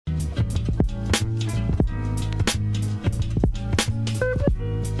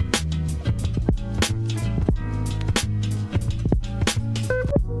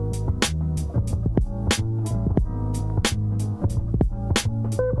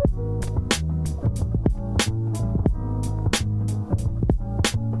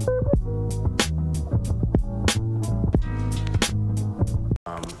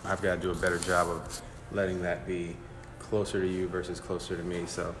I've got to do a better job of letting that be closer to you versus closer to me.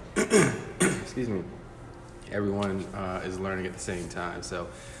 So, excuse me, everyone is learning at the same time. So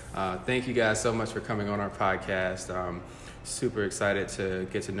thank you guys so much for coming on our podcast. Super excited to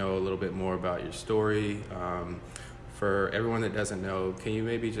get to know a little bit more about your story. For everyone that doesn't know, can you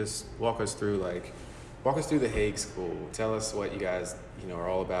maybe just walk us through the Hague School? Tell us what you guys, are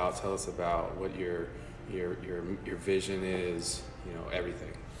all about. Tell us about what your vision is, everything.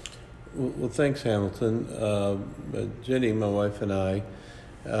 Well, thanks, Hamilton. Jenny, my wife, and I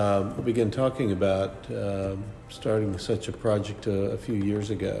began talking about starting such a project a few years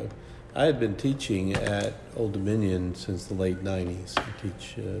ago. I had been teaching at Old Dominion since the late 90s. I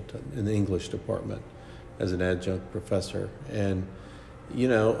teach in the English department as an adjunct professor. And,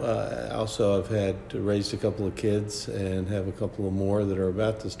 also I've raised a couple of kids and have a couple of more that are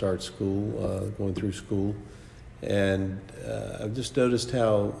about to start school, going through school. And I've just noticed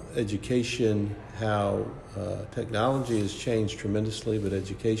how education, how technology has changed tremendously, but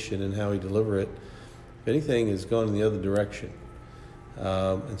education and how we deliver it, if anything, has gone in the other direction.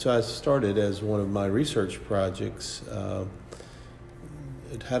 And so I started as one of my research projects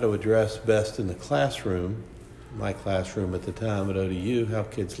how to address best in the classroom, my classroom at the time at ODU, how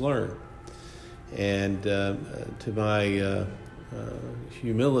kids learn. And to my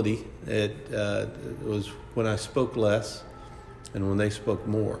humility, it was when I spoke less and when they spoke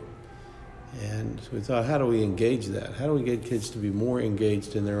more. And so we thought, how do we engage that? How do we get kids to be more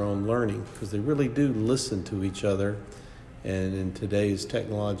engaged in their own learning? Because they really do listen to each other. And in today's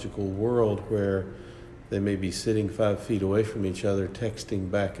technological world where they may be sitting 5 feet away from each other,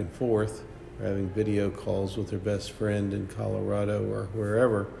 texting back and forth, or having video calls with their best friend in Colorado or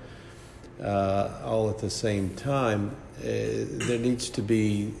wherever, all at the same time, there needs to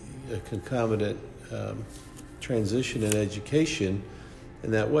be a concomitant transition in education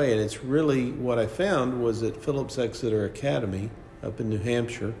in that way. And it's really what I found was at Phillips Exeter Academy up in New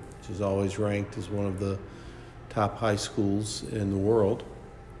Hampshire, which is always ranked as one of the top high schools in the world.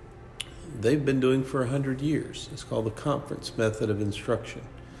 They've been doing for 100 years. It's called the conference method of instruction.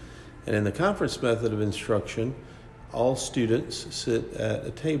 And in the conference method of instruction, all students sit at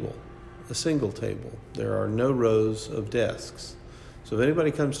a table, a single table. There are no rows of desks. So if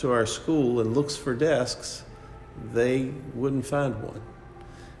anybody comes to our school and looks for desks, they wouldn't find one.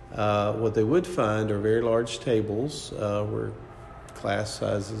 What they would find are very large tables where class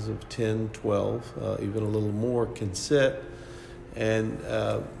sizes of 10, 12, even a little more can sit. And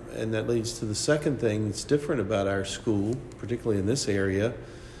that leads to the second thing that's different about our school, particularly in this area,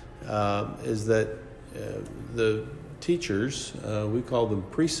 is that the teachers, we call them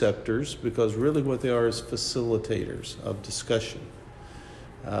preceptors because really what they are is facilitators of discussion.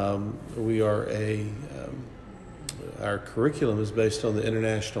 Our curriculum is based on the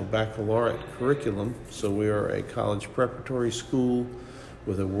International Baccalaureate curriculum, so we are a college preparatory school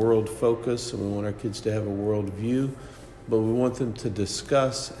with a world focus, and we want our kids to have a world view, but we want them to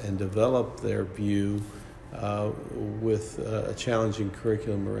discuss and develop their view with a challenging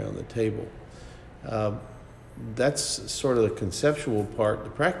curriculum around the table. That's sort of the conceptual part. The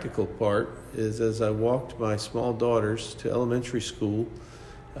practical part is as I walked my small daughters to elementary school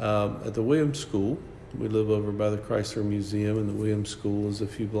at the Williams School. We live over by the Chrysler Museum, and the Williams School is a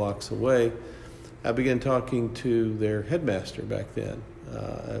few blocks away. I began talking to their headmaster back then.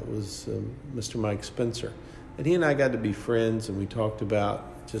 It was Mr. Mike Spencer. And he and I got to be friends, and we talked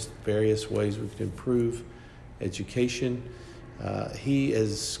about just various ways we could improve education. He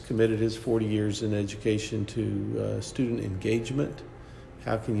has committed his 40 years in education to student engagement.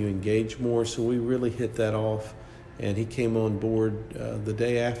 How can you engage more? So we really hit that off. And he came on board the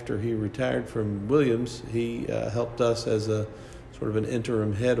day after he retired from Williams. He helped us as a sort of an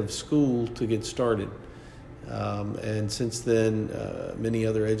interim head of school to get started. And since then, many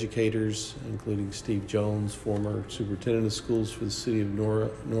other educators, including Steve Jones, former superintendent of schools for the city of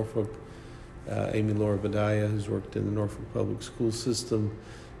Norfolk, Amy Laura Badaya, who's worked in the Norfolk Public School System.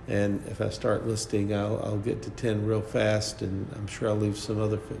 And if I start listing, I'll get to 10 real fast, and I'm sure I'll leave some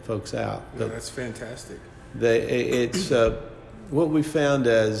other folks out. No, that's fantastic. It's what we found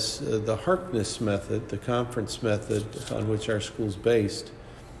as the Harkness method, the conference method on which our school's based,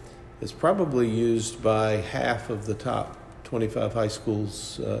 is probably used by half of the top 25 high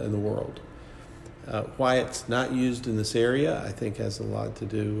schools in the world. Why it's not used in this area, I think, has a lot to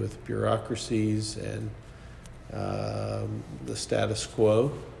do with bureaucracies and the status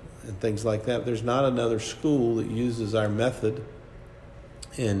quo and things like that. There's not another school that uses our method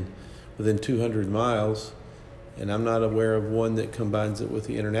within 200 miles, and I'm not aware of one that combines it with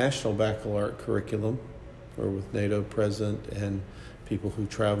the International Baccalaureate curriculum or with NATO present and people who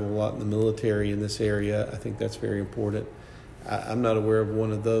travel a lot in the military in this area. I think that's very important. I'm not aware of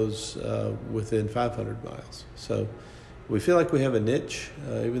one of those within 500 miles. So we feel like we have a niche,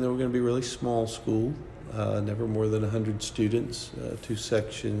 even though we're going to be a really small school, never more than 100 students, 2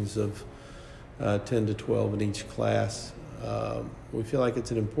 sections of 10 to 12 in each class. We feel like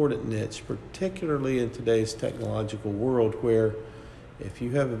it's an important niche, particularly in today's technological world where if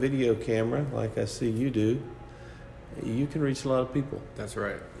you have a video camera, like I see you do, you can reach a lot of people. That's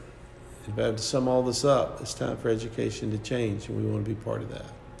right. If I have to sum all this up, it's time for education to change, and we want to be part of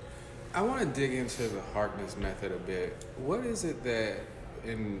that. I want to dig into the Harkness method a bit. What is it that,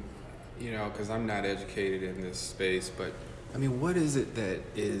 because I'm not educated in this space, but I mean, what is it that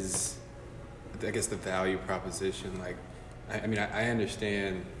is, I guess, the value proposition? Like, I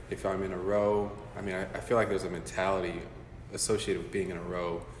understand if I'm in a row, I feel like there's a mentality associated with being in a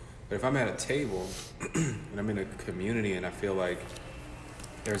row. But if I'm at a table and I'm in a community and I feel like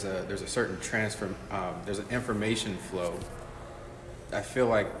there's a certain there's an information flow, I feel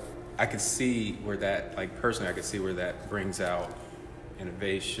like I could see where that, personally, I could see where that brings out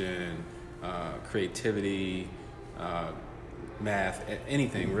innovation, creativity, math,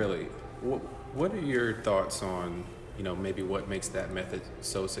 anything really. What are your thoughts on, maybe what makes that method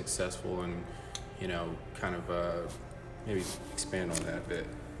so successful, and, maybe expand on that a bit?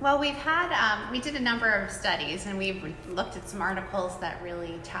 Well, we did a number of studies, and we've looked at some articles that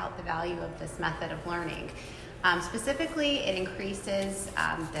really tout the value of this method of learning. Specifically, it increases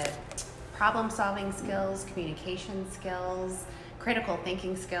the problem-solving skills, communication skills, critical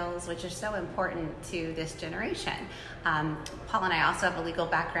thinking skills, which is so important to this generation. Paul and I also have a legal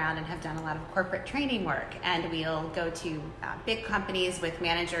background and have done a lot of corporate training work, and we'll go to big companies with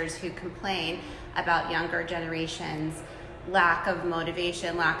managers who complain about younger generations' lack of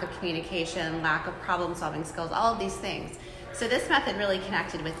motivation, lack of communication, lack of problem-solving skills, all of these things. So this method really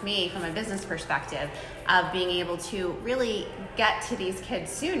connected with me from a business perspective of being able to really get to these kids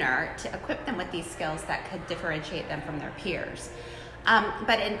sooner to equip them with these skills that could differentiate them from their peers.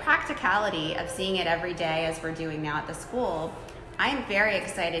 But in practicality of seeing it every day as we're doing now at the school, I'm very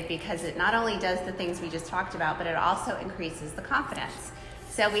excited because it not only does the things we just talked about, but it also increases the confidence.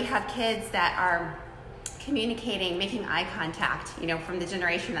 So we have kids that are communicating, making eye contact, from the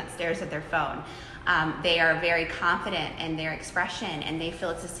generation that stares at their phone. They are very confident in their expression, and they feel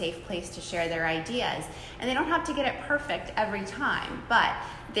it's a safe place to share their ideas. And they don't have to get it perfect every time, but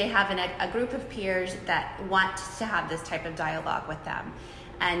they have a group of peers that want to have this type of dialogue with them.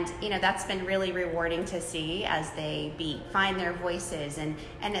 And that's been really rewarding to see as they find their voices, and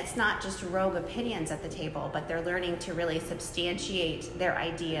it's not just rogue opinions at the table, but they're learning to really substantiate their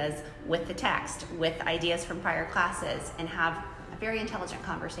ideas with the text, with ideas from prior classes, and have very intelligent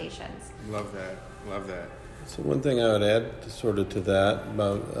conversations. Love that. So one thing I would add to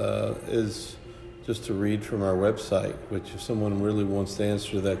that is just to read from our website, which if someone really wants to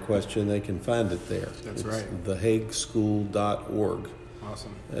answer that question, they can find it there. That's it's right. thehagueschool.org.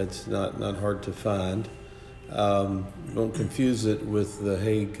 Awesome. It's not hard to find. Don't confuse it with the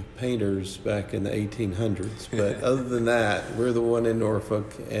Hague painters back in the 1800s. But other than that, we're the one in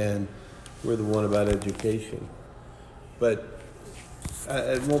Norfolk, and we're the one about education. But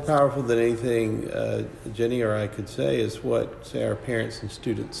more powerful than anything Jenny or I could say is what, say, our parents and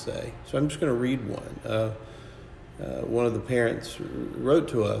students say. So I'm just going to read one. One of the parents wrote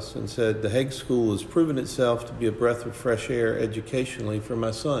to us and said, "The Hague School has proven itself to be a breath of fresh air educationally for my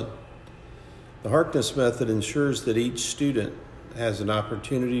son. The Harkness method ensures that each student has an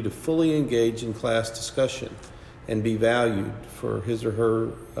opportunity to fully engage in class discussion and be valued for his or her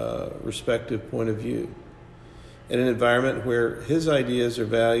respective point of view. In an environment where his ideas are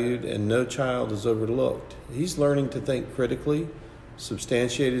valued and no child is overlooked, he's learning to think critically,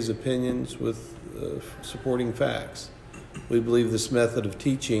 substantiate his opinions with supporting facts. We believe this method of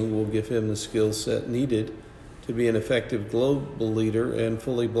teaching will give him the skill set needed to be an effective global leader and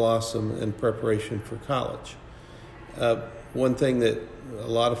fully blossom in preparation for college." One thing that a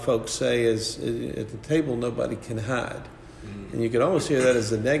lot of folks say is, at the table, nobody can hide. And you can almost hear that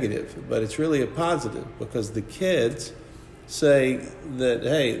as a negative, but it's really a positive, because the kids say that,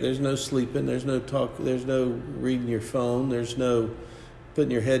 hey, there's no sleeping, there's no talk, there's no reading your phone, there's no putting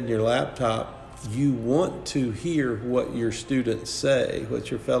your head in your laptop. You want to hear what your students say,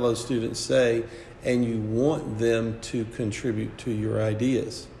 what your fellow students say, and you want them to contribute to your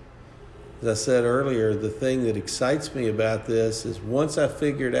ideas. As I said earlier, the thing that excites me about this is once I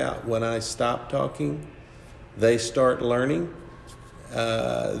figured out when I stop talking, they start learning,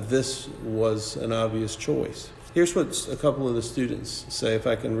 this was an obvious choice. Here's what a couple of the students say, if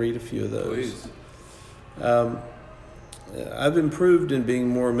I can read a few of those. Please. I've improved in being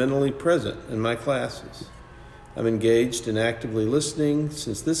more mentally present in my classes. I'm engaged and actively listening.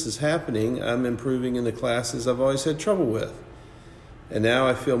 Since this is happening, I'm improving in the classes I've always had trouble with. And now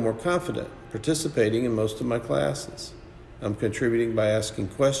I feel more confident participating in most of my classes. I'm contributing by asking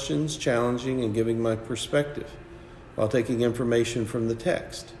questions, challenging, and giving my perspective while taking information from the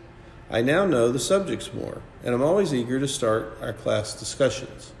text. I now know the subjects more, and I'm always eager to start our class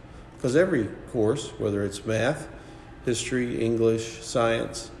discussions. Because every course, whether it's math, history, English,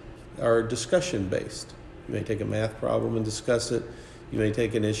 science, are discussion-based. You may take a math problem and discuss it. You may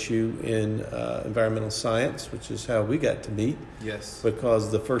take an issue in environmental science, which is how we got to meet. Yes.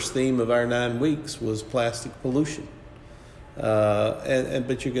 Because the first theme of our 9 weeks was plastic pollution.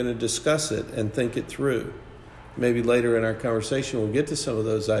 But you're going to discuss it and think it through. Maybe later in our conversation we'll get to some of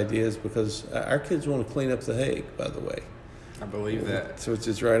those ideas, because our kids want to clean up the Hague, by the way. I believe that. So it's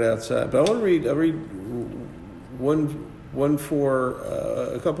just right outside. But I want to read one for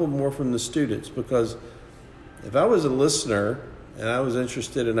a couple more from the students, because if I was a listener and I was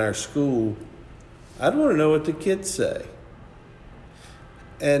interested in our school, I'd want to know what the kids say.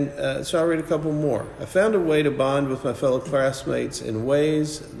 And so I'll read a couple more. I found a way to bond with my fellow classmates in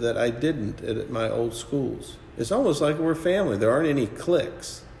ways that I didn't at my old schools. It's almost like we're family. There aren't any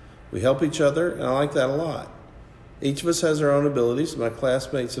cliques. We help each other, and I like that a lot. Each of us has our own abilities. My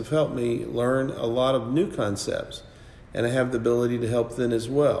classmates have helped me learn a lot of new concepts, and I have the ability to help them as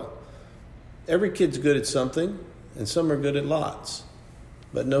well. Every kid's good at something, and some are good at lots.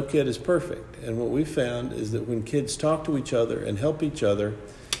 But no kid is perfect. And what we found is that when kids talk to each other and help each other,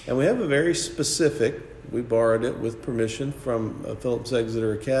 and we have a very specific, we borrowed it with permission from Phillips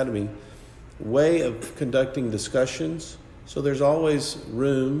Exeter Academy, way of conducting discussions. So there's always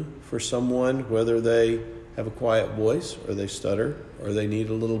room for someone, whether they have a quiet voice or they stutter or they need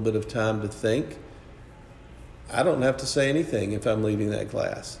a little bit of time to think. I don't have to say anything if I'm leading that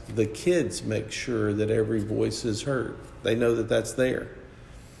class. The kids make sure that every voice is heard. They know that that's there.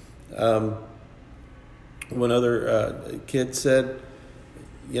 One other kid said,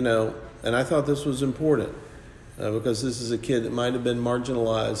 and I thought this was important, because this is a kid that might have been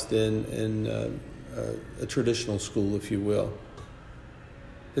marginalized in a traditional school, if you will.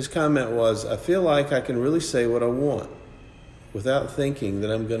 His comment was, I feel like I can really say what I want without thinking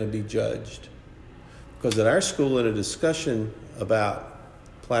that I'm going to be judged. Because at our school, in a discussion about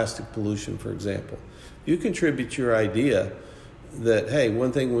plastic pollution, for example, you contribute your idea that, hey,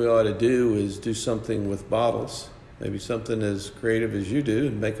 one thing we ought to do is do something with bottles, maybe something as creative as you do,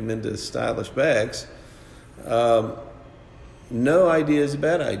 and make them into stylish bags. No idea is a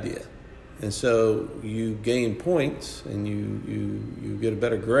bad idea. And so you gain points, and you get a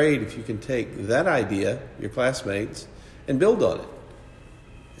better grade if you can take that idea, your classmates, and build on it.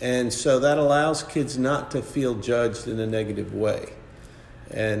 And so that allows kids not to feel judged in a negative way.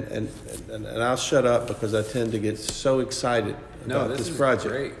 And I'll shut up because I tend to get so excited about this project.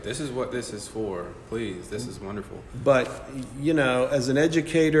 Great. This is what this is for. Please, this is wonderful. But, as an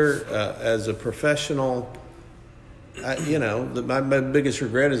educator, as a professional, my biggest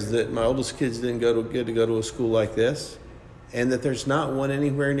regret is that my oldest kids didn't get to go to a school like this, and that there's not one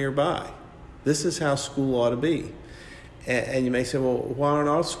anywhere nearby. This is how school ought to be. And you may say, well, why aren't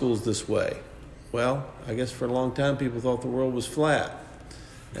all schools this way? Well, I guess for a long time people thought the world was flat.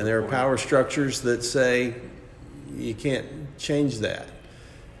 And there are power structures that say you can't change that.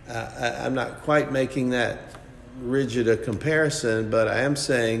 I'm not quite making that rigid a comparison, but I am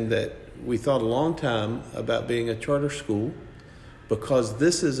saying that we thought a long time about being a charter school, because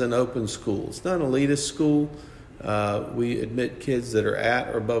this is an open school. It's not an elitist school. We admit kids that are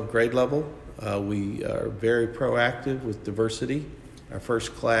at or above grade level. We are very proactive with diversity. Our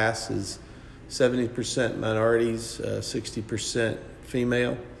first class is 70% minorities, 60%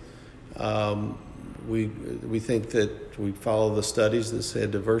 female. We think that we follow the studies that say a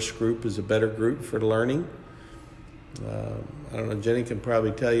diverse group is a better group for learning. I don't know, Jenny can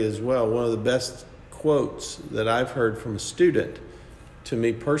probably tell you as well, one of the best quotes that I've heard from a student to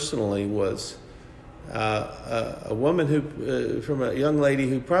me personally was a woman who, from a young lady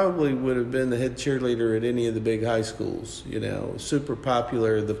who probably would have been the head cheerleader at any of the big high schools, super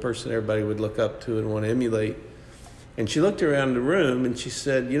popular, the person everybody would look up to and want to emulate. And she looked around the room and she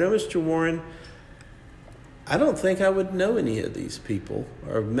said, Mr. Warren, I don't think I would know any of these people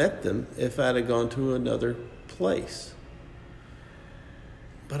or have met them if I'd have gone to another place.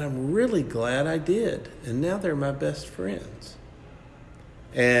 But I'm really glad I did. And now they're my best friends.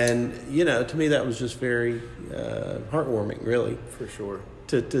 And, to me that was just very heartwarming, really. For sure.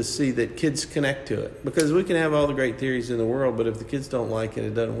 To see that kids connect to it. Because we can have all the great theories in the world, but if the kids don't like it,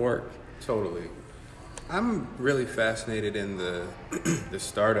 it doesn't work. Totally. I'm really fascinated in the the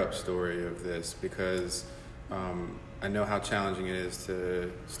startup story of this because I know how challenging it is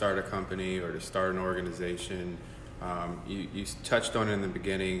to start a company or to start an organization. You touched on it in the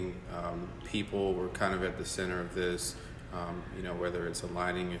beginning. People were kind of at the center of this. Whether it's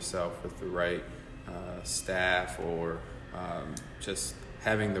aligning yourself with the right staff or just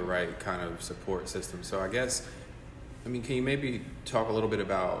having the right kind of support system. So I guess, can you maybe talk a little bit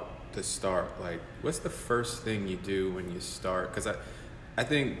about the start? Like, what's the first thing you do when you start? Because I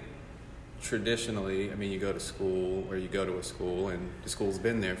think traditionally, you go to school or you go to a school and the school's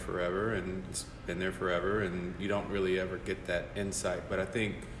been there forever and it's been there forever and you don't really ever get that insight. But I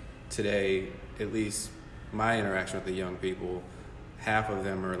think today, at least my interaction with the young people, half of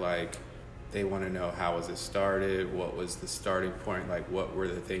them are like, they want to know how was it started, what was the starting point, like what were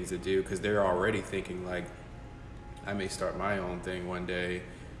the things to do, because they're already thinking like, I may start my own thing one day.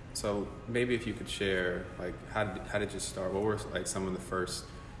 So maybe if you could share, like, how did you start? What were like some of the first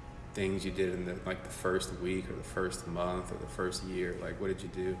things you did in the first week or the first month or the first year? Like, what did you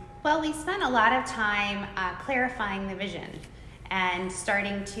do? Well, we spent a lot of time clarifying the vision and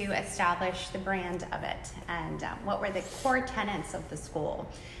starting to establish the brand of it and what were the core tenets of the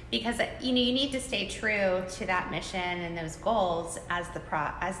school. Because you need to stay true to that mission and those goals as the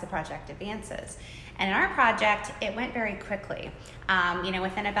project advances. And in our project, it went very quickly.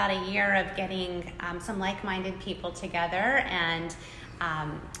 Within about a year of getting some like-minded people together, and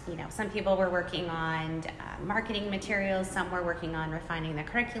some people were working on marketing materials, some were working on refining the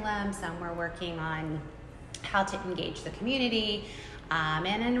curriculum, some were working on how to engage the community,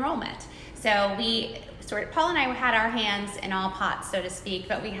 and enrollment. So Paul and I had our hands in all pots, so to speak,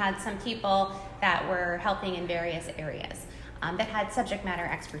 but we had some people that were helping in various areas that had subject matter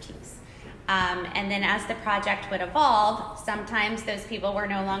expertise. And then as the project would evolve, sometimes those people were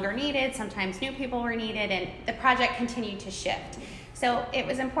no longer needed, sometimes new people were needed, and the project continued to shift. So it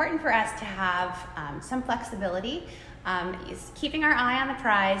was important for us to have some flexibility, keeping our eye on the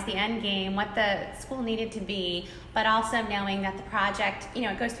prize, the end game, what the school needed to be, but also knowing that the project,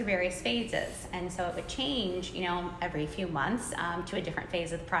 it goes through various phases. And so it would change, every few months to a different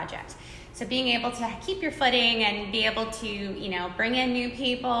phase of the project. So being able to keep your footing and be able to, bring in new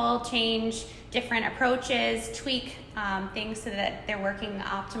people, change different approaches, tweak things so that they're working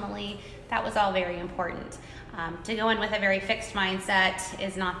optimally, that was all very important. To go in with a very fixed mindset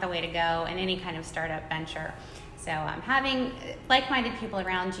is not the way to go in any kind of startup venture. So having like-minded people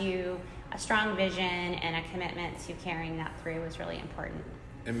around you, a strong vision, and a commitment to carrying that through was really important.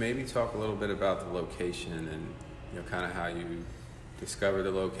 And maybe talk a little bit about the location and kind of how you discovered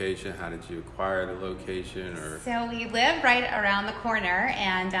the location. How did you acquire the location? So we live right around the corner,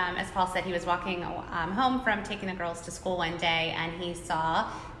 and as Paul said, he was walking home from taking the girls to school one day, and he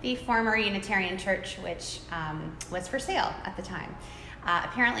saw the former Unitarian Church, which was for sale at the time.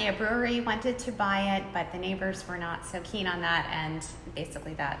 Apparently a brewery wanted to buy it, but the neighbors were not so keen on that, and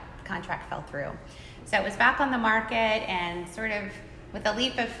basically that contract fell through. So it was back on the market, and sort of with a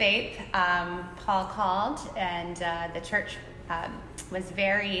leap of faith, Paul called, and the church was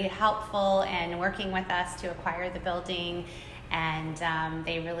very helpful in working with us to acquire the building, and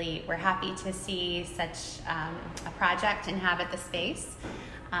they really were happy to see such a project inhabit the space,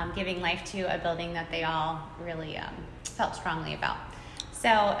 giving life to a building that they all really felt strongly about.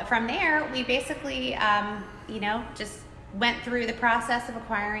 So from there, we basically, just went through the process of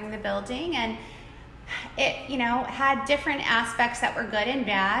acquiring the building, and it, had different aspects that were good and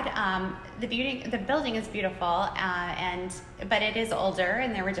bad. The building is beautiful, but it is older,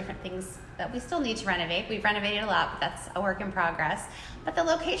 and there were different things that we still need to renovate. We've renovated a lot, but that's a work in progress. But the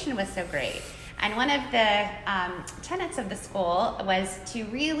location was so great. And one of the tenets of the school was to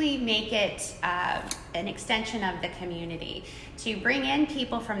really make it an extension of the community, to bring in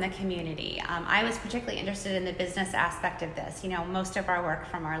people from the community. I was particularly interested in the business aspect of this. Most of our work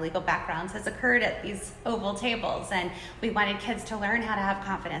from our legal backgrounds has occurred at these oval tables, and we wanted kids to learn how to have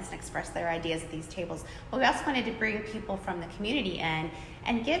confidence and express their ideas at these tables. But we also wanted to bring people from the community in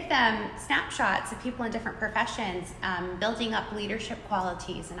and give them snapshots of people in different professions, building up leadership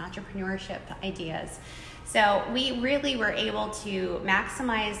qualities and entrepreneurship ideas. So we really were able to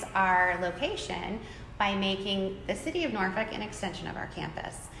maximize our location by making the city of Norfolk an extension of our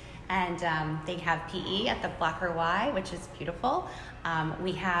campus. And they have PE at the Blocker Y, which is beautiful.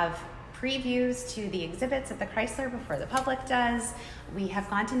 We have previews to the exhibits at the Chrysler before the public does. We have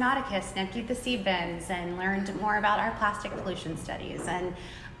gone to Nauticus and emptied the seed bins and learned more about our plastic pollution studies. And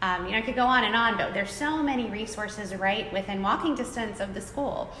I could go on, but there's so many resources right within walking distance of the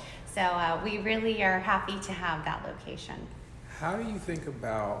school. So we really are happy to have that location. How do you think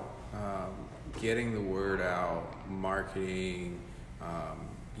about getting the word out, marketing,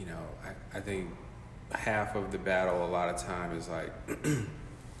 I think half of the battle a lot of time is like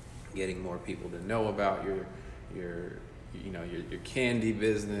getting more people to know about your candy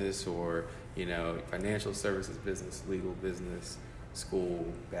business, or financial services business, legal business, school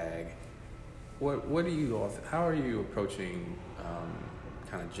bag. What do you all? How are you approaching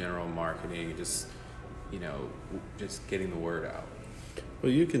kind of general marketing? Just getting the word out.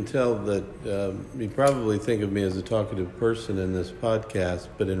 Well, you can tell that you probably think of me as a talkative person in this podcast,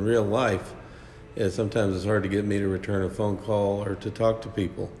 but in real life, sometimes it's hard to get me to return a phone call or to talk to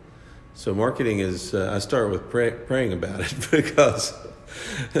people. So marketing is, I start with praying about it because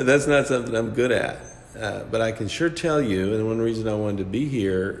that's not something I'm good at. But I can sure tell you, and one reason I wanted to be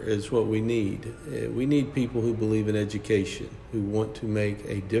here is what we need. We need people who believe in education, who want to make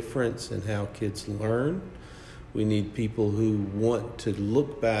a difference in how kids learn. We need people who want to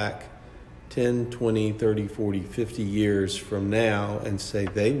look back 10, 20, 30, 40, 50 years from now and say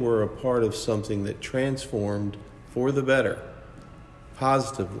they were a part of something that transformed for the better,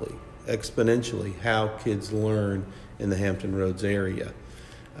 positively, exponentially, how kids learn in the Hampton Roads area.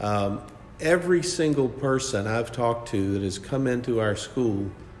 Every single person I've talked to that has come into our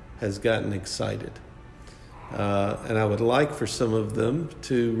school has gotten excited. And I would like for some of them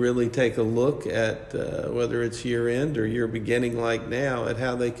to really take a look at whether it's year end or year beginning like now, at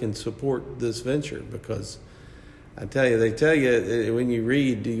how they can support this venture. Because I tell you, they tell you when you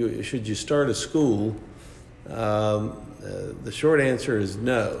read, should you start a school? The short answer is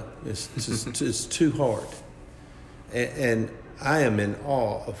no. It's too hard. And I am in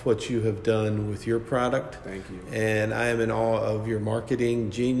awe of what you have done with your product. Thank you. And I am in awe of your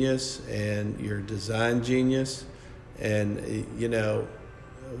marketing genius and your design genius. And,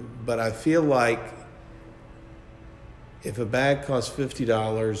 but I feel like if a bag costs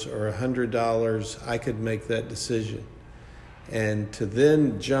 $50 or $100, I could make that decision. And to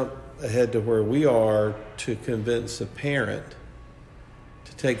then jump ahead to where we are to convince a parent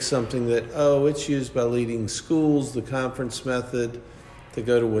to take something that, it's used by leading schools, the conference method, to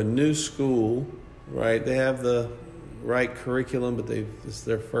go to a new school, right? They have the right curriculum, but it's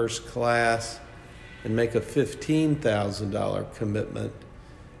their first class, and make a $15,000 commitment.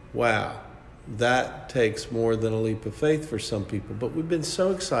 Wow, that takes more than a leap of faith for some people. But we've been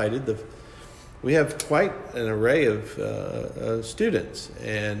so excited. We have quite an array of students,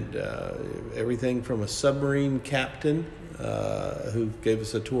 and everything from a submarine captain who gave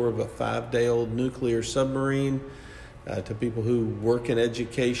us a tour of a 5-day-old nuclear submarine to people who work in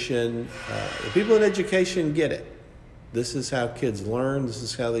education. The people in education get it. This is how kids learn. This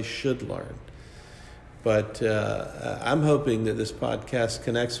is how they should learn. But I'm hoping that this podcast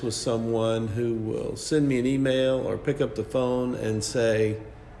connects with someone who will send me an email or pick up the phone and say,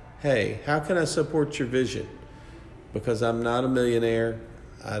 hey, how can I support your vision? Because I'm not a millionaire.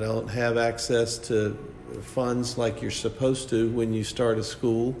 I don't have access to funds like you're supposed to when you start a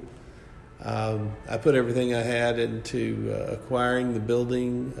school. I put everything I had into acquiring the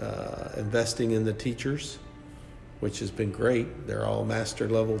building, investing in the teachers, which has been great. They're all master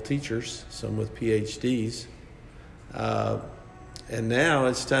level teachers, some with PhDs. And now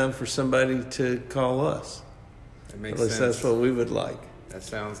it's time for somebody to call us. It makes At least sense. that's what we would like. That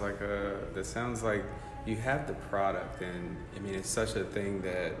sounds like you have the product, and I mean, it's such a thing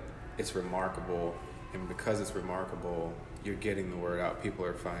that it's remarkable, and because it's remarkable, you're getting the word out. People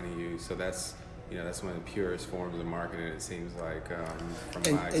are finding you, so that's one of the purest forms of marketing. It seems like from my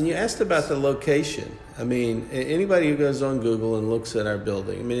experience. And you asked about the location. I mean, anybody who goes on Google and looks at our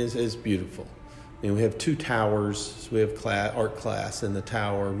building, I mean, it's beautiful. I mean, we have 2 towers. So we have art class in the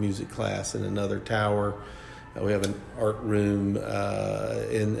tower, music class in another tower. We have an art room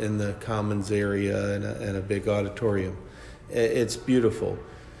in the commons area and a big auditorium. It's beautiful.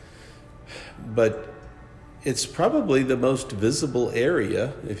 But it's probably the most visible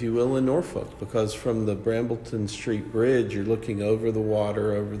area, if you will, in Norfolk, because from the Brambleton Street Bridge, you're looking over the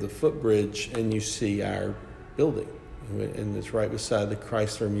water, over the footbridge, and you see our building. And it's right beside the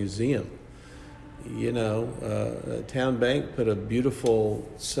Chrysler Museum. Town Bank put a beautiful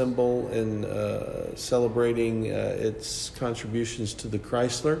symbol in celebrating its contributions to the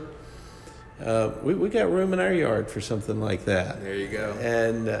Chrysler. We got room in our yard for something like that. There you go.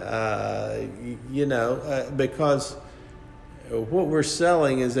 And, because what we're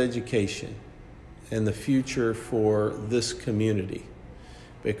selling is education and the future for this community.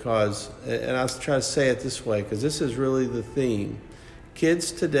 Because, and I'll try to say it this way, because this is really the theme.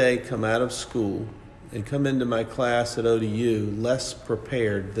 Kids today come out of school and come into my class at ODU less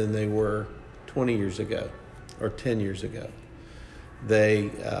prepared than they were 20 years ago or 10 years ago.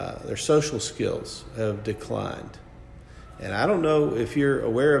 Their social skills have declined. And I don't know if you're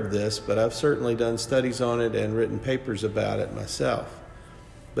aware of this, but I've certainly done studies on it and written papers about it myself.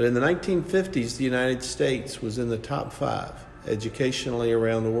 But in the 1950s, the United States was in the top 5 educationally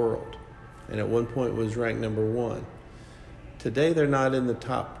around the world, and at one point was ranked number 1. Today, they're not in the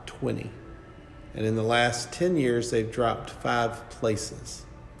top 20. And in the last 10 years, they've dropped 5 places.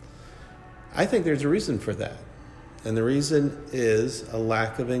 I think there's a reason for that. And the reason is a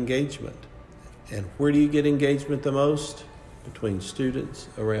lack of engagement. And where do you get engagement the most? Between students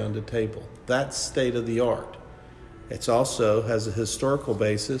around a table. That's state of the art. It also has a historical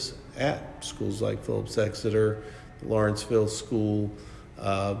basis at schools like Phillips Exeter, Lawrenceville School,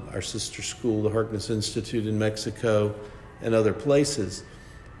 our sister school, the Harkness Institute in Mexico, and other places.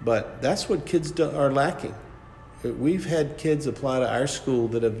 But that's what kids are lacking. We've had kids apply to our school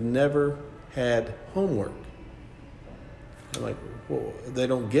that have never had homework. I'm like, well, they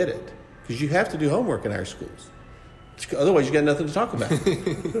don't get it. Because you have to do homework in our schools. Otherwise, you got nothing to talk about.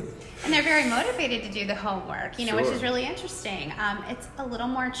 And they're very motivated to do the homework, Sure. which is really interesting. It's a little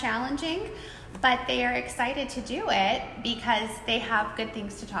more challenging, but they are excited to do it because they have good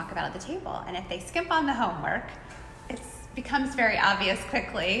things to talk about at the table. And if they skip on the homework, it becomes very obvious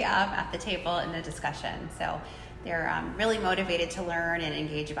quickly at the table in the discussion. So they're really motivated to learn and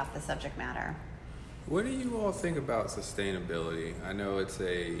engage about the subject matter. What do you all think about sustainability? I know it's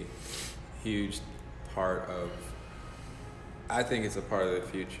a huge part of, I think it's a part of the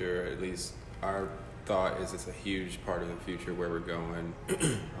future, at least our thought is it's a huge part of the future where we're going.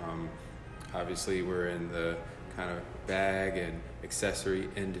 Obviously, we're in the kind of bag and accessory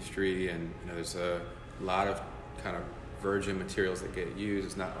industry, and there's a lot of kind of virgin materials that get used.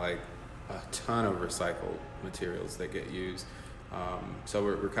 It's not like a ton of recycled materials that get used. So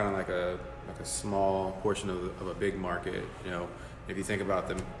we're kind of like a small portion of a big market. If you think about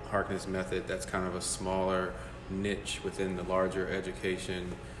the Harkness method, that's kind of a smaller niche within the larger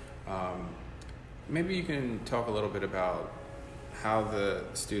education. Maybe you can talk a little bit about how the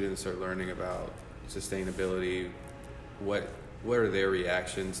students are learning about sustainability. What are their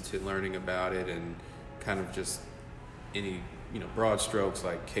reactions to learning about it, and kind of just any broad strokes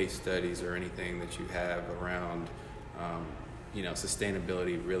like case studies or anything that you have around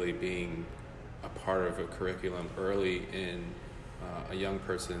sustainability really being a part of a curriculum early in a young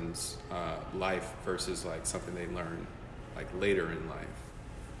person's life versus like something they learn like later in life.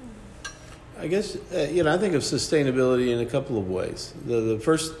 I guess, I think of sustainability in a couple of ways. The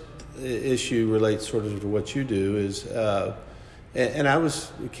first issue relates sort of to what you do is, and I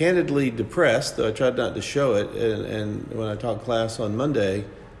was candidly depressed, though I tried not to show it, and when I taught class on Monday,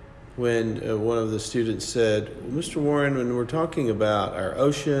 when one of the students said, well, Mr. Warren, when we're talking about our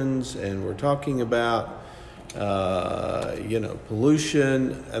oceans and we're talking about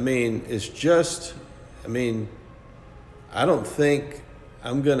pollution, I don't think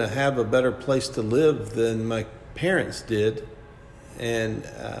I'm going to have a better place to live than my parents did, and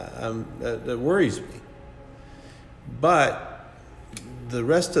that worries me. But the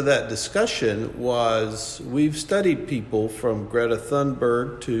rest of that discussion was, we've studied people from Greta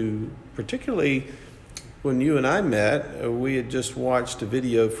Thunberg to, particularly when you and I met, we had just watched a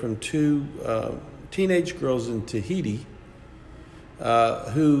video from 2 teenage girls in Tahiti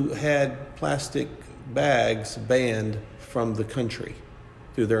who had plastic bags banned from the country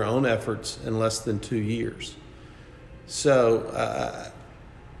through their own efforts in less than 2 years. So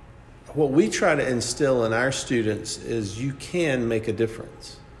what we try to instill in our students is you can make a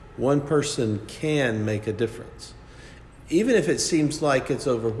difference. One person can make a difference, even if it seems like it's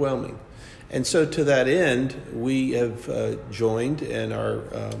overwhelming. And so to that end, we have joined and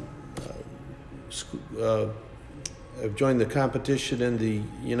have joined the competition in the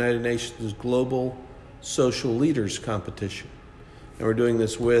United Nations Global Social Leaders Competition. And we're doing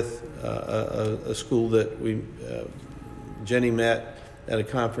this with a school that Jenny met at a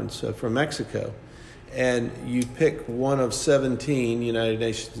conference from Mexico. And you pick one of 17 United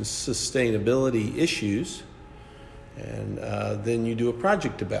Nations sustainability issues, and then you do a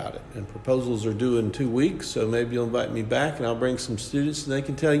project about it. And proposals are due in 2 weeks, so maybe you'll invite me back and I'll bring some students and they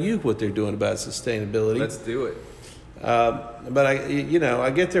can tell you what they're doing about sustainability. Let's do it. But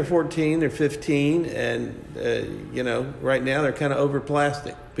I get they're 14, they're 15, and right now they're kind of over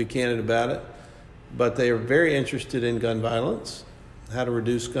plastic, to be candid about it. But they are very interested in gun violence, how to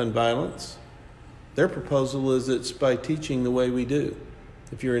reduce gun violence. Their proposal is it's by teaching the way we do.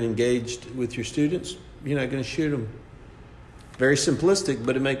 If you're engaged with your students, you're not going to shoot them. Very simplistic,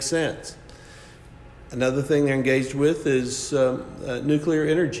 but it makes sense. Another thing they're engaged with is nuclear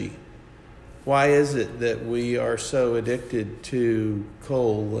energy. Why is it that we are so addicted to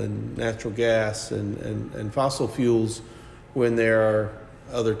coal and natural gas and fossil fuels when there are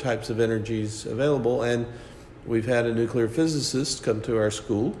other types of energies available? And we've had a nuclear physicist come to our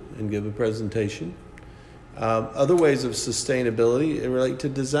school and give a presentation. Other ways of sustainability relate to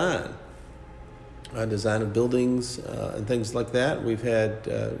design. Design of buildings and things like that. We've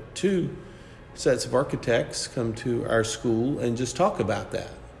had 2 sets of architects come to our school and just talk about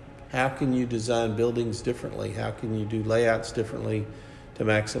that. How can you design buildings differently? How can you do layouts differently to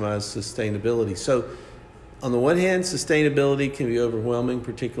maximize sustainability? So on the one hand, sustainability can be overwhelming,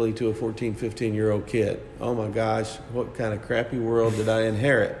 particularly to a 14, 15-year-old kid. Oh my gosh, what kind of crappy world did I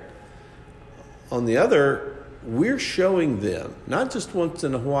inherit? On the other, we're showing them, not just once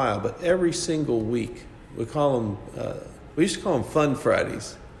in a while, but every single week. We call them, we used to call them Fun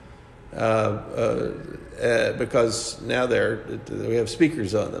Fridays, because now we have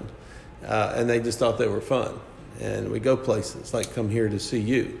speakers on them, and they just thought they were fun. And we go places like Come Here to See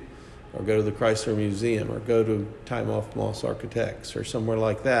You, or go to the Chrysler Museum, or go to Time Off Moss Architects, or somewhere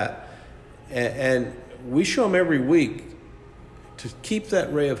like that. And we show them every week to keep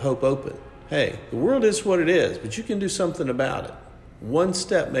that ray of hope open. Hey, the world is what it is, but you can do something about it. One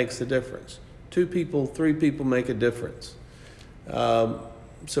step makes a difference. 2 people, 3 people make a difference. So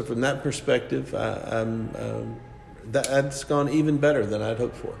from that perspective, that's gone even better than I'd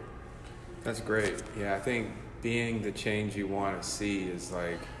hoped for. That's great. Yeah, I think being the change you want to see is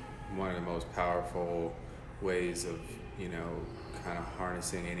like one of the most powerful ways of, kind of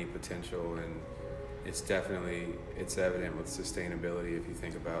harnessing any potential. And it's evident with sustainability if you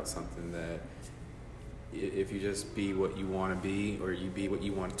think about something that if you just be what you want to be, or you be what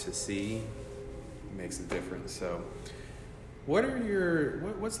you want to see, it makes a difference. So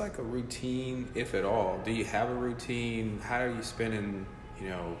what's like a routine, if at all? Do you have a routine? How are you spending,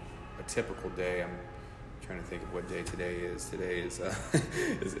 a typical day? I'm trying to think of what day today is. Today is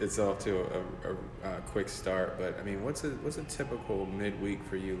it's off to a quick start, but I mean, what's a typical midweek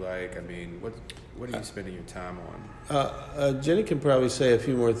for you like? I mean, what are you spending your time on? Jenny can probably say a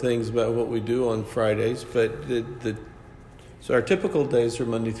few more things about what we do on Fridays, but so our typical days are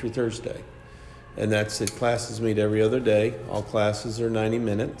Monday through Thursday, and that's it. Classes meet every other day. All classes are 90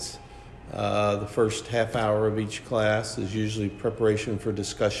 minutes. The first half hour of each class is usually preparation for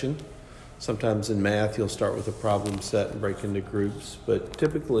discussion. Sometimes in math, you'll start with a problem set and break into groups. But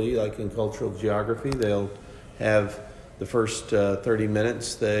typically, like in cultural geography, they'll have the first 30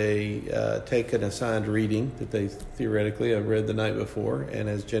 minutes. They take an assigned reading that they theoretically have read the night before. And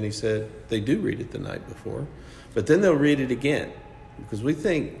as Jenny said, they do read it the night before. But then they'll read it again. Because we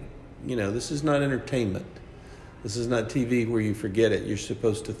think, this is not entertainment. This is not TV where you forget it. You're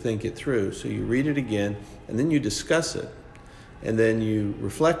supposed to think it through. So you read it again, and then you discuss it. And then you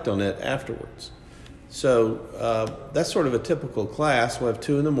reflect on it afterwards. So that's sort of a typical class. We'll have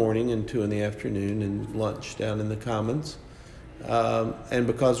 2 in the morning and 2 in the afternoon, and lunch down in the Commons. And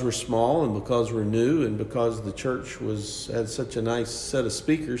because we're small, and because we're new, and because the church had such a nice set of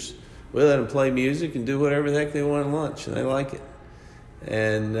speakers, we let them play music and do whatever the heck they want at lunch, and they like it.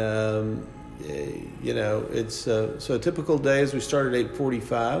 And it's so a typical day is we start at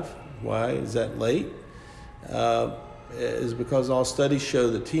 8:45. Why is that late? Is because all studies show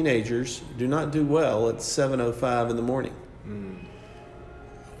that teenagers do not do well at 7:05 in the morning.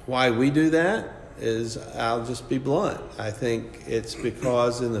 Why we do that is, I'll just be blunt, I think it's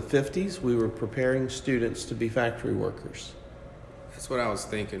because in the 50s we were preparing students to be factory workers. That's what I was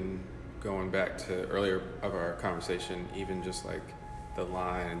thinking, going back to earlier of our conversation, even just like the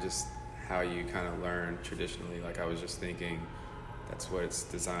line and just how you kind of learn traditionally. Like I was just thinking, that's what it's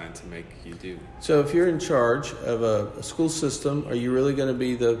designed to make you do. So if you're in charge of a school system, are you really going to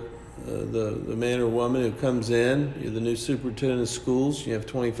be the man or woman who comes in? You're the new superintendent of schools. You have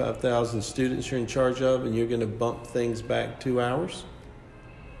 25,000 students you're in charge of, and you're going to bump things back 2 hours?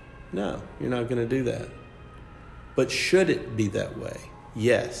 No, you're not going to do that. But should it be that way?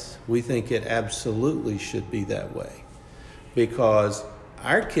 Yes, we think it absolutely should be that way. Because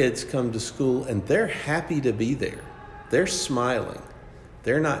our kids come to school and they're happy to be there. They're smiling.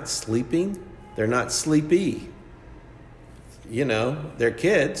 They're not sleeping. They're not sleepy. They're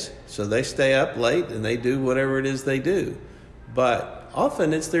kids, so they stay up late and they do whatever it is they do. But often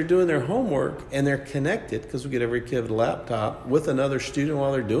they're doing their homework and they're connected, because we get every kid with a laptop, with another student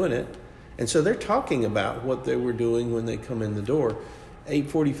while they're doing it. And so they're talking about what they were doing when they come in the door.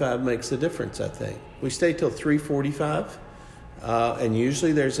 8:45 makes a difference, I think. We stay till 3:45. And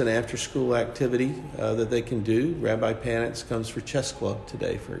usually there's an after-school activity that they can do. Rabbi Panitz comes for chess club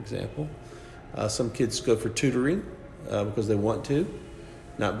today, for example. Some kids go for tutoring because they want to.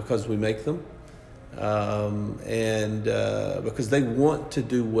 not because we make them, and because they want to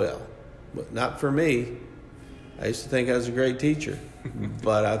do well. But not for me. I used to think I was a great teacher,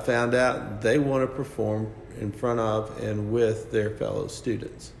 but I found out they want to perform in front of and with their fellow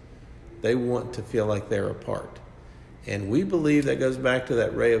students. They want to feel like they're a part. And we believe that goes back to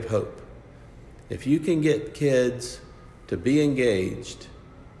that ray of hope. If you can get kids to be engaged,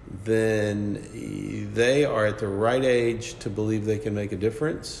 then they are at the right age to believe they can make a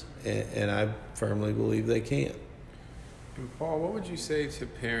difference, and I firmly believe they can. And Paul, what would you say to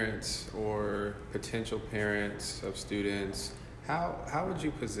parents or potential parents of students? How would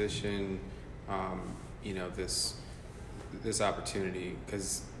you position, this opportunity?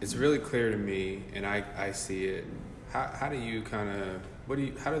 Because it's really clear to me, and I see it. How do you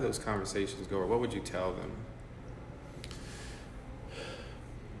how do those conversations go, or what would you tell them?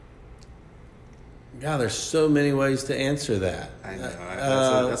 God, there's so many ways to answer that. I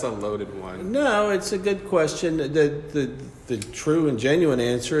know that's a loaded one. No, it's a good question. The true and genuine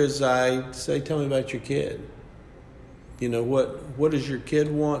answer is I say, tell me about your kid. What does your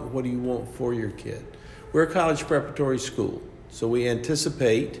kid want? What do you want for your kid? We're a college preparatory school, so we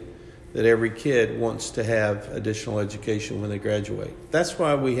anticipate that every kid wants to have additional education when they graduate. That's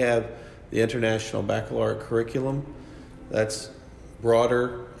why we have the International Baccalaureate curriculum. That's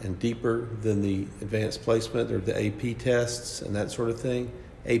broader and deeper than the advanced placement or the AP tests and that sort of thing.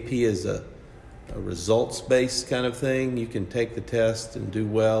 AP is a results-based kind of thing. You can take the test and do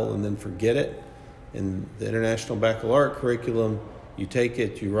well and then forget it. In the International Baccalaureate curriculum, you take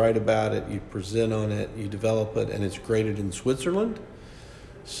it, you write about it, you present on it, you develop it, and it's graded in Switzerland.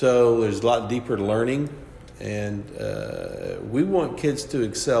 So there's a lot deeper learning, and we want kids to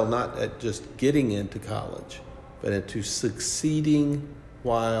excel not at just getting into college, but into succeeding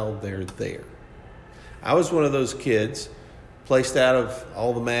while they're there. I was one of those kids placed out of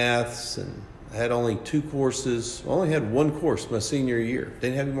all the maths, and I had only 2 courses. I only had 1 course my senior year.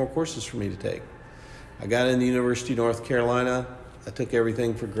 Didn't have any more courses for me to take. I got into the University of North Carolina. I took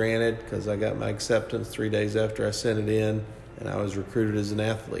everything for granted because I got my acceptance 3 days after I sent it in, and I was recruited as an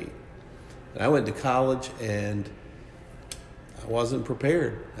athlete. And I went to college, and I wasn't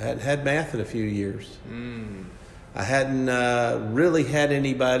prepared. I hadn't had math in a few years. I hadn't really had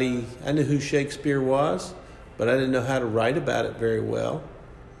anybody. I knew who Shakespeare was, but I didn't know how to write about it very well.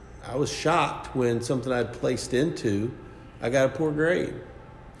 I was shocked when something I'd placed into, I got a poor grade.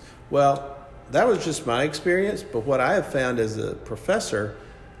 Well, that was just my experience, but what I have found as a professor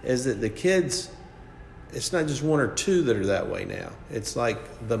is that the kids, it's not just 1 or 2 that are that way now. It's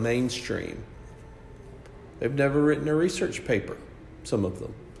like the mainstream. They've never written a research paper, some of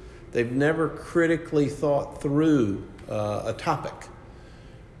them. They've never critically thought through a topic.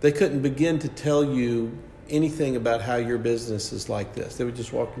 They couldn't begin to tell you anything about how your business is like this. They would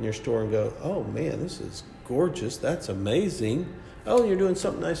just walk in your store and go, oh man, this is gorgeous. That's amazing. Oh, you're doing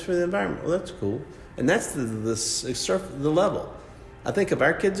something nice for the environment. Well, that's cool. And that's the level. I think if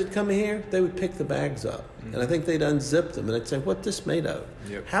our kids had come here, they would pick the bags up. Mm-hmm. And I think they'd unzip them and they'd say, what's this made of?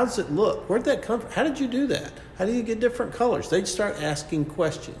 Yep. How's it look? Where'd that come from? How did you do that? How do you get different colors? They'd start asking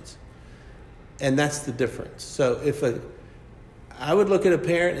questions. And that's the difference. So I would look at a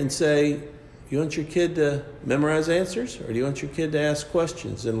parent and say, you want your kid to memorize answers, or do you want your kid to ask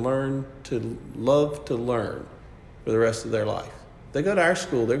questions and love to learn for the rest of their life? If they go to our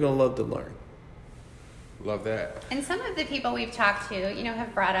school, they're going to love to learn. Love that. And some of the people we've talked to,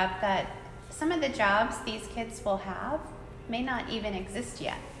 have brought up that some of the jobs these kids will have may not even exist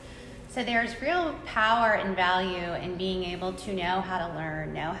yet. So there's real power and value in being able to know how to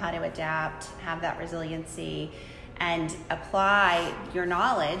learn, know how to adapt, have that resiliency, and apply your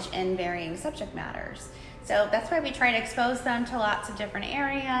knowledge in varying subject matters. So that's why we try to expose them to lots of different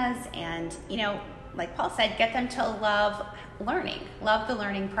areas and, like Paul said, get them to love learning, love the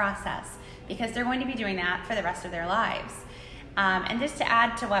learning process, because they're going to be doing that for the rest of their lives. And just to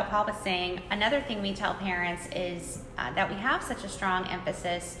add to what Paul was saying, another thing we tell parents is that we have such a strong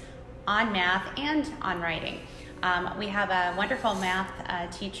emphasis on math and on writing. We have a wonderful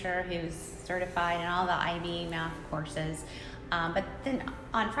math teacher who's certified in all the IB math courses. But then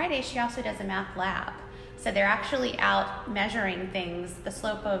on Friday, she also does a math lab. So they're actually out measuring things, the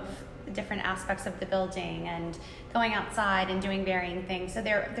slope of different aspects of the building and going outside and doing varying things. So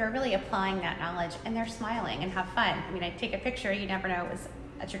they're really applying that knowledge, and they're smiling and have fun. I mean, I take a picture, you never know it was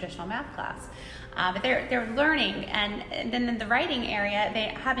a traditional math class. But they're learning, and then in the writing area, they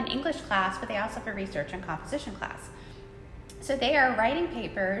have an English class, but they also have a research and composition class. So they are writing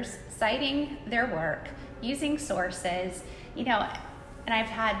papers, citing their work, using sources, and I've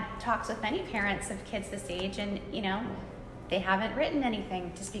had talks with many parents of kids this age, and, they haven't written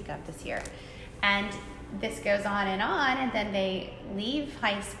anything to speak of this year. And this goes on, and then they leave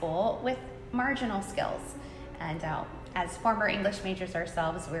high school with marginal skills. And as former English majors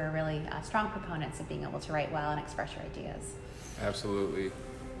ourselves, we're really strong proponents of being able to write well and express your ideas. Absolutely.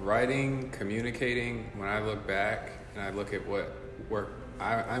 Writing, communicating, when I look back and I look at what work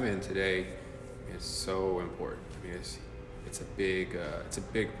I'm in today, it's so important. I mean, it's a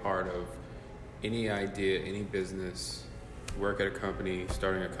big part of any idea, any business, work at a company,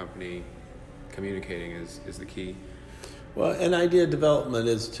 starting a company. Communicating is the key. Well, and idea development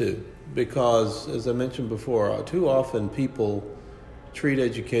is too, because as I mentioned before, too often people treat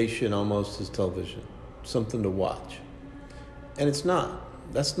education almost as television, something to watch. And it's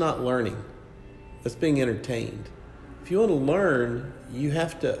not. That's not learning. That's being entertained. If you want to learn, you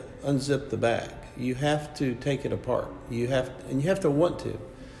have to unzip the bag. You have to take it apart. You have to want to.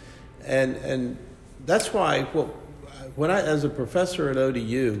 And that's why when I, as a professor at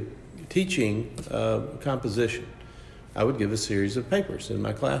ODU, teaching composition, I would give a series of papers in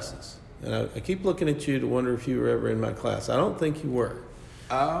my classes. And I keep looking at you to wonder if you were ever in my class. I don't think you were.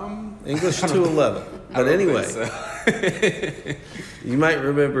 English 211. But anyway, so. You might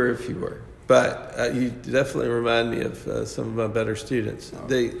remember if you were. But you definitely remind me of some of my better students.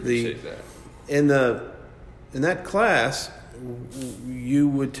 Appreciate that. In that class, you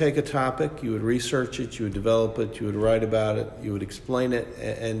would take a topic, you would research it, you would develop it, you would write about it, you would explain it,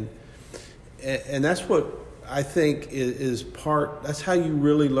 and that's what I think is that's how you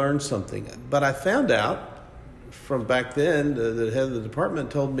really learn something. But I found out from back then, the head of the department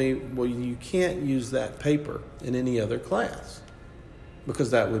told me, well, you can't use that paper in any other class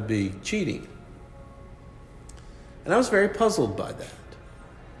because that would be cheating. And I was very puzzled by that.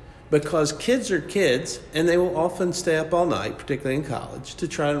 Because kids are kids, and they will often stay up all night, particularly in college, to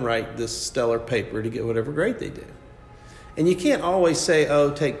try and write this stellar paper to get whatever grade they do. And you can't always say,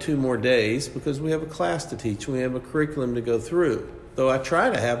 take 2 more days, because we have a class to teach, and we have a curriculum to go through, though I try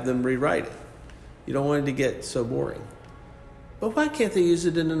to have them rewrite it. You don't want it to get so boring. But why can't they use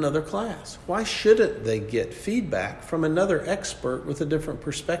it in another class? Why shouldn't they get feedback from another expert with a different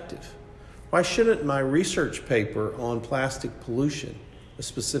perspective? Why shouldn't my research paper on plastic pollution, a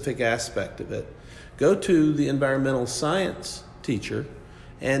specific aspect of it, go to the environmental science teacher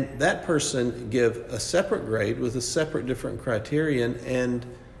and that person give a separate grade with a separate different criterion? And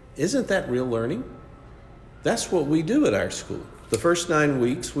isn't that real learning? That's what we do at our school. The first 9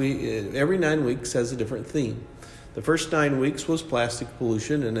 weeks, every 9 weeks has a different theme. The first 9 weeks was plastic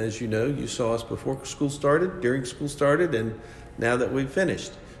pollution, and as you know, you saw us before school started, during school started, and now that we've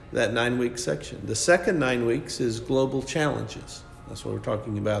finished that 9-week section. The second 9 weeks is global challenges. That's what we're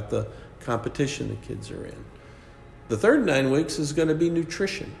talking about, the competition the kids are in. The third 9 weeks is going to be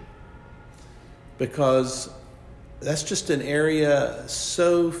nutrition, because that's just an area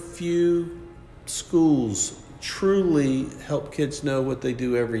so few schools truly help kids know what they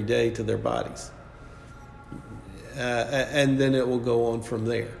do every day to their bodies. And then it will go on from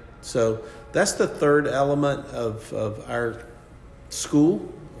there. So that's the third element of our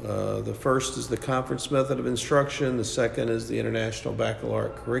school. The first is the conference method of instruction. The second is the International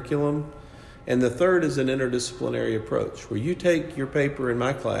Baccalaureate curriculum. And the third is an interdisciplinary approach, where you take your paper in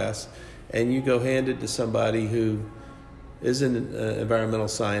my class and you go hand it to somebody who is an environmental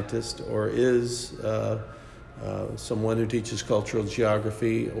scientist or is someone who teaches cultural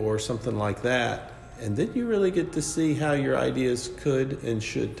geography or something like that. And then you really get to see how your ideas could and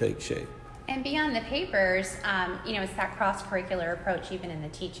should take shape. And beyond the papers, it's that cross-curricular approach even in the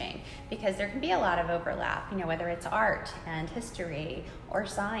teaching, because there can be a lot of overlap, whether it's art and history or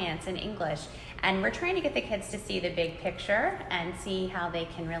science and English. And we're trying to get the kids to see the big picture and see how they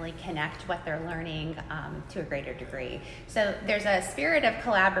can really connect what they're learning to a greater degree. So there's a spirit of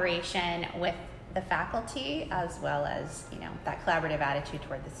collaboration with the faculty as well as, that collaborative attitude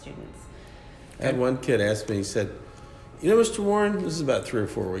toward the students. I had one kid ask me, he said, Mr. Warren, this is about 3 or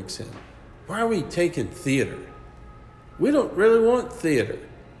 4 weeks in, why are we taking theater? We don't really want theater.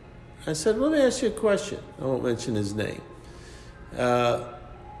 I said, let me ask you a question. I won't mention his name.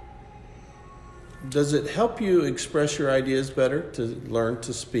 Does it help you express your ideas better to learn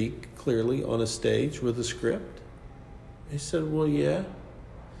to speak clearly on a stage with a script? He said, well, yeah.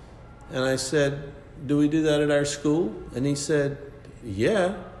 And I said, do we do that at our school? And he said,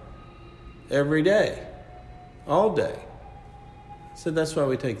 yeah, every day, all day. I said, that's why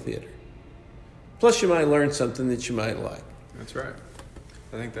we take theater. Plus, you might learn something that you might like. That's right.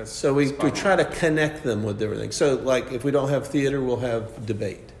 I think that's so we try to connect them with everything. So, like, if we don't have theater, we'll have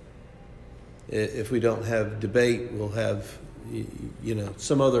debate. If we don't have debate, we'll have,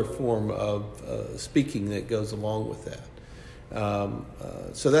 some other form of speaking that goes along with that.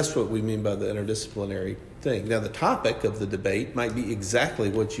 So that's what we mean by the interdisciplinary thing. Now, the topic of the debate might be exactly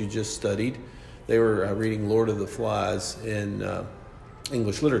what you just studied. They were reading Lord of the Flies in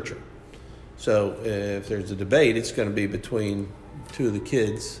English literature. So if there's a debate, it's going to be between two of the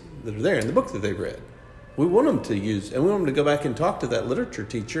kids that are there in the book that they read. We want them to use, and we want them to go back and talk to that literature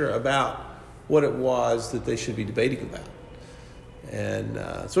teacher about what it was that they should be debating about. And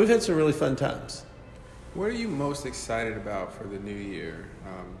so we've had some really fun times. What are you most excited about for the new year?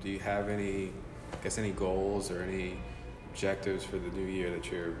 Do you have any goals or any objectives for the new year that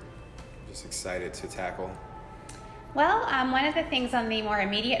you're just excited to tackle? Well, one of the things on the more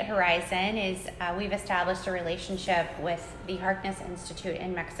immediate horizon is we've established a relationship with the Harkness Institute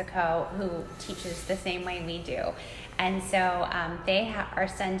in Mexico, who teaches the same way we do. And so they are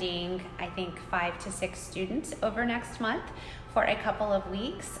sending, I think, 5 to 6 students over next month for a couple of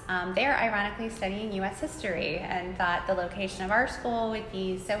weeks. They're ironically studying U.S. history and thought the location of our school would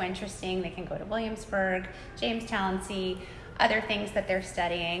be so interesting. They can go to Williamsburg, Jamestown, see other things that they're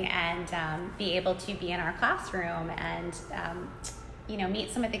studying, and be able to be in our classroom and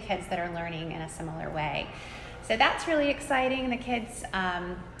meet some of the kids that are learning in a similar way. So that's really exciting. The kids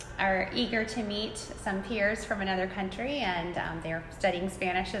are eager to meet some peers from another country, and they're studying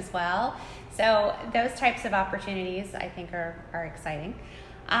Spanish as well. So those types of opportunities, I think, are exciting.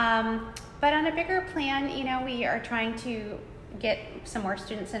 But on a bigger plan, we are trying to get some more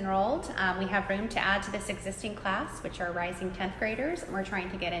students enrolled. We have room to add to this existing class, which are rising 10th graders, and we're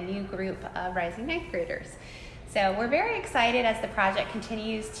trying to get a new group of rising 9th graders. So we're very excited as the project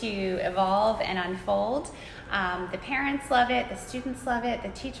continues to evolve and unfold. The parents love it, the students love it, the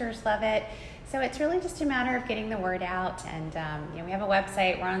teachers love it. So it's really just a matter of getting the word out. And we have a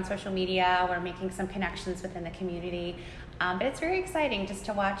website, we're on social media, we're making some connections within the community. But it's very exciting just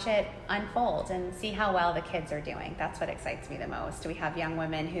to watch it unfold and see how well the kids are doing. That's what excites me the most. We have young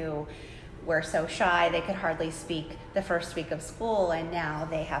women who were so shy they could hardly speak the first week of school, and now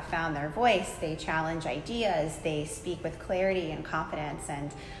they have found their voice. They challenge ideas. They speak with clarity and confidence.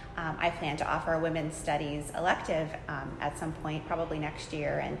 And I plan to offer a women's studies elective at some point, probably next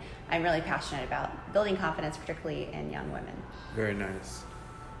year. And I'm really passionate about building confidence, particularly in young women. Very nice.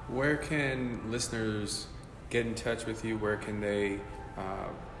 Where can listeners get in touch with you? Where can they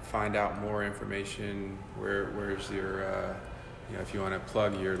find out more information? Where's your, if you want to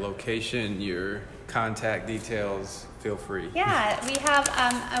plug your location, your contact details, feel free. Yeah, we have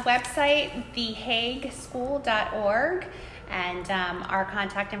a website, thehagueschool.org, and our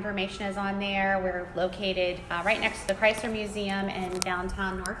contact information is on there. We're located right next to the Chrysler Museum in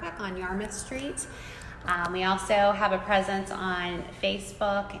downtown Norfolk on Yarmouth Street. We also have a presence on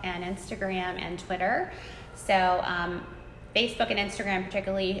Facebook and Instagram and Twitter. So Facebook and Instagram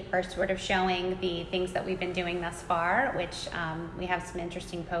particularly are sort of showing the things that we've been doing thus far, which we have some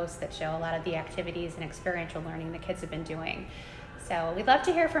interesting posts that show a lot of the activities and experiential learning the kids have been doing. So we'd love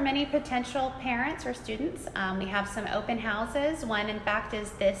to hear from any potential parents or students. We have some open houses. One, in fact,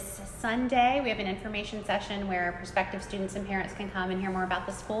 is this Sunday. We have an information session where prospective students and parents can come and hear more about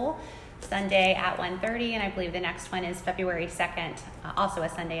the school. Sunday at 1:30, and I believe the next one is February 2nd, also a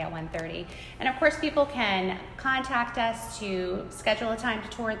Sunday at 1:30. And of course, people can contact us to schedule a time to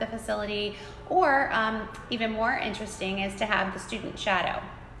tour the facility, or even more interesting is to have the student shadow.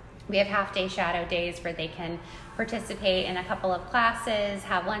 We have half-day shadow days where they can participate in a couple of classes,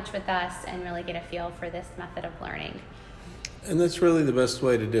 have lunch with us, and really get a feel for this method of learning. And that's really the best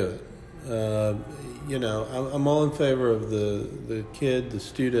way to do it. I'm all in favor of the kid, the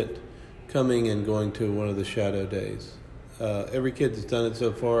student, coming and going to one of the shadow days. Every kid that's done it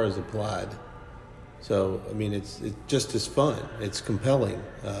so far has applied. So, it's just as fun. It's compelling.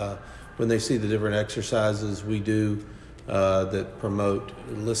 When they see the different exercises we do that promote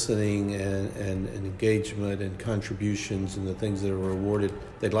listening and engagement and contributions and the things that are rewarded,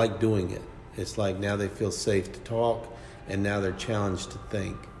 they like doing it. It's like now they feel safe to talk, and now they're challenged to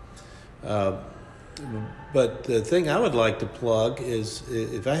think. But the thing I would like to plug is,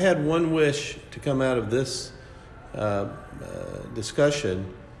 if I had one wish to come out of this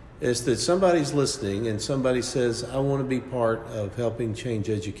discussion, is that somebody's listening and somebody says, I want to be part of helping change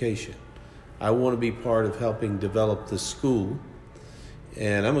education. I want to be part of helping develop the school.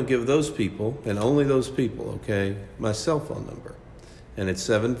 And I'm going to give those people, and only those people, my cell phone number. And it's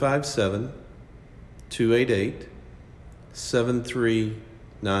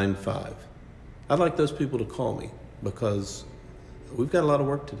 757-288-7395. I'd like those people to call me because we've got a lot of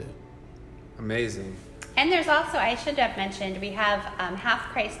work to do. Amazing. And there's also, I should have mentioned, we have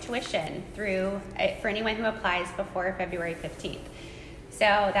half-price tuition for anyone who applies before February 15th.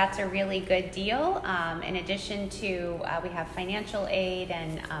 So that's a really good deal. In addition to, we have financial aid,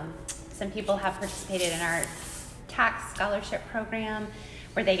 and some people have participated in our tax scholarship program,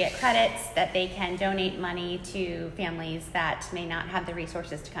 where they get credits that they can donate money to families that may not have the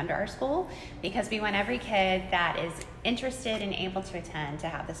resources to come to our school, because we want every kid that is interested and able to attend to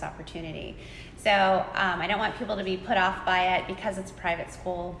have this opportunity. So I don't want people to be put off by it because it's a private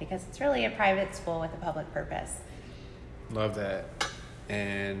school, because it's really a private school with a public purpose. Love that.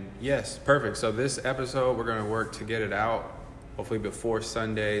 And yes, perfect. So this episode, we're going to work to get it out hopefully before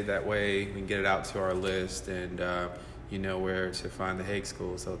Sunday. That way we can get it out to our list, and you know where to find the Hague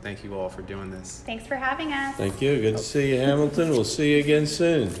School. So thank you all for doing this. Thanks for having us. Thank you. Good to see you, Hamilton. We'll see you again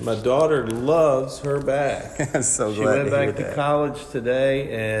soon. My daughter loves her bag. So She glad went to hear back to that. college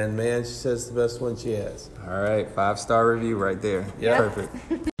today, and man, she says the best one she has. All right, 5-star review right there. Yeah.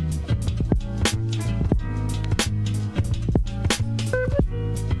 Perfect.